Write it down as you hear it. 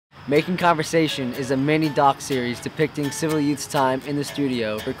Making Conversation is a mini doc series depicting Civil Youth's time in the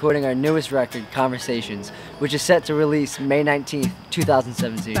studio recording our newest record, Conversations, which is set to release May 19th,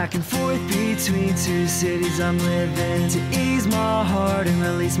 2017. Back and forth between two cities I'm living to ease my heart and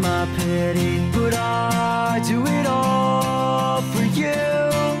release my pity. But I do it all for you.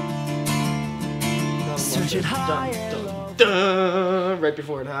 Searching high and low. Dun, right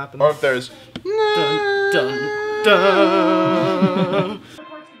before it happens. Or if there's dun, dun, dun.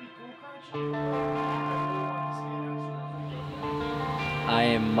 I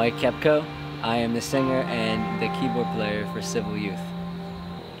am Mike Kepko. I am the singer and the keyboard player for Civil Youth.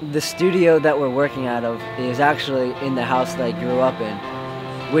 The studio that we're working out of is actually in the house that I grew up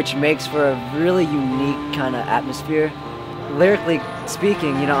in, which makes for a really unique kind of atmosphere. Lyrically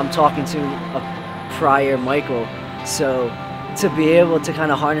speaking, you know, I'm talking to a prior Michael, so to be able to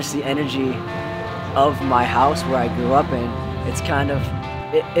kind of harness the energy of my house where I grew up in, it's kind of,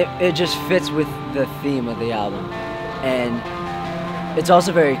 it just fits with the theme of the album. And it's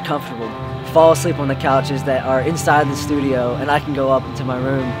also very comfortable. Fall asleep on the couches that are inside the studio, and I can go up into my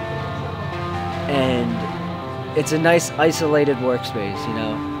room, and it's a nice isolated workspace, you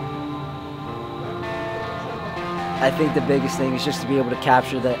know. I think the biggest thing is just to be able to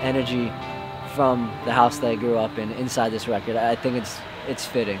capture the energy from the house that I grew up in inside this record. I think it's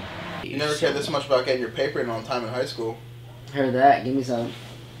fitting. You never cared this much about getting your paper in on time in high school. Heard that. Give me some.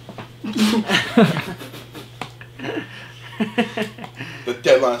 The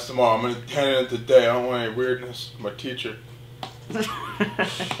deadline's tomorrow. I'm gonna hand it in today. I don't want any weirdness. My teacher.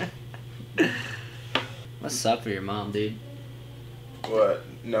 Must suck for your mom, dude. What?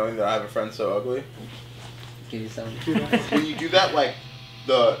 Knowing that I have a friend so ugly? Give me some. When you do that, like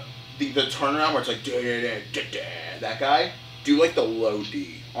the turnaround where it's like that guy, do like the low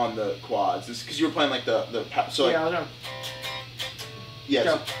D on the quads. This because you were playing like so like, Yeah, I know. Yeah.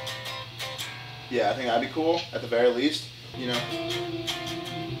 Go. So, yeah, I think that'd be cool at the very least. You know.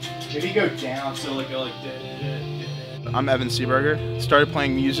 Maybe go down so like go like. I'm Evan Seeberger. Started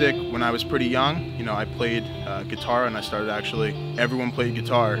playing music when I was pretty young. You know, I played guitar, and I started everyone played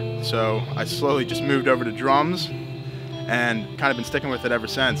guitar. So I slowly just moved over to drums and kind of been sticking with it ever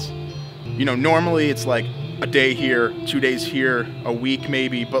since. You know, normally it's like a day here, 2 days here, a week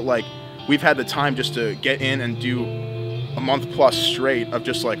maybe, but like we've had the time just to get in and do a month plus straight of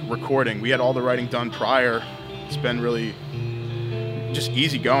just like recording. We had all the writing done prior. It's been really just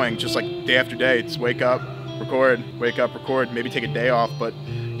easy going, just like day after day. It's wake up, record, maybe take a day off, but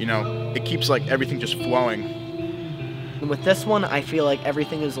you know, it keeps like everything just flowing. With this one, I feel like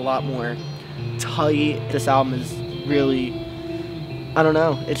everything is a lot more tight. This album is really, I don't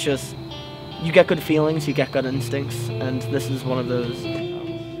know, it's just, you get good feelings, you get good instincts, and this is one of those.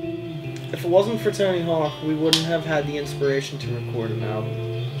 If it wasn't for Tony Hawk, we wouldn't have had the inspiration to record an album.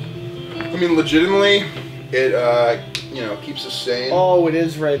 I mean, legitimately, it you know, keeps us sane. Oh, it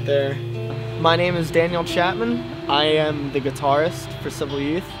is right there. My name is Daniel Chapman. I am the guitarist for Civil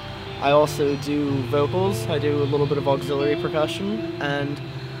Youth. I also do vocals. I do a little bit of auxiliary percussion, and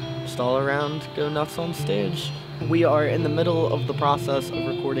just all around go nuts on stage. We are in the middle of the process of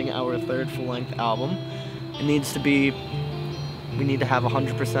recording our third full-length album. It needs to be, we need to have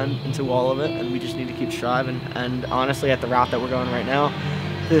 100% into all of it, and we just need to keep striving. And honestly, at the route that we're going right now,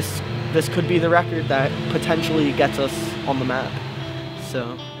 this could be the record that potentially gets us on the map.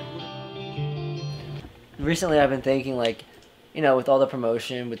 So Recently I've been thinking, like, you know, with all the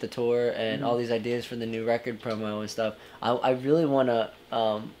promotion, with the tour, and all these ideas for the new record promo and stuff, I really want to,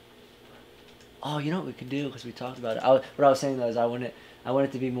 oh, you know what we could do, because we talked about it. What I was saying, though, is I want it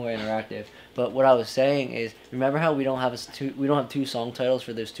to be more interactive. But what I was saying is, remember how we don't have two song titles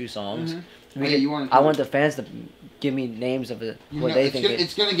for those two songs? I want the fans to give me names of what they think.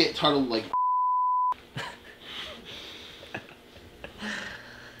 It's gonna get titled like.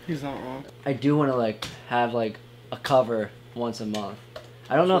 he's not wrong. I do want to like have like a cover once a month.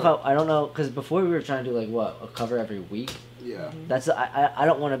 I don't know if I don't know, because before we were trying to do like what, a cover every week. Yeah. That's I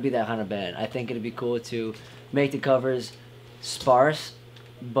don't want to be that kind of band. I think it'd be cool to make the covers sparse,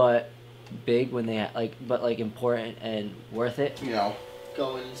 but big when they but important and worth it. You know.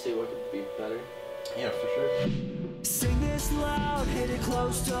 Go in and see what could be better. Yeah, for sure. Sing this loud, hit it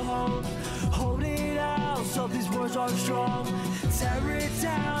close to home. Hold it out, so these words are strong. Tear it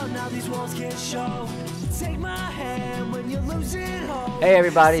down, now these walls can't show. Take my hand when you're losing hope. Hey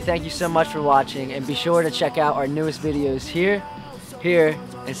everybody, thank you so much for watching, and be sure to check out our newest videos here,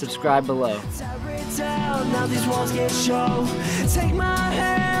 and subscribe below. Tear it down, now these walls can't show. Take my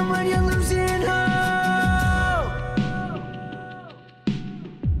hand when you're losing hope.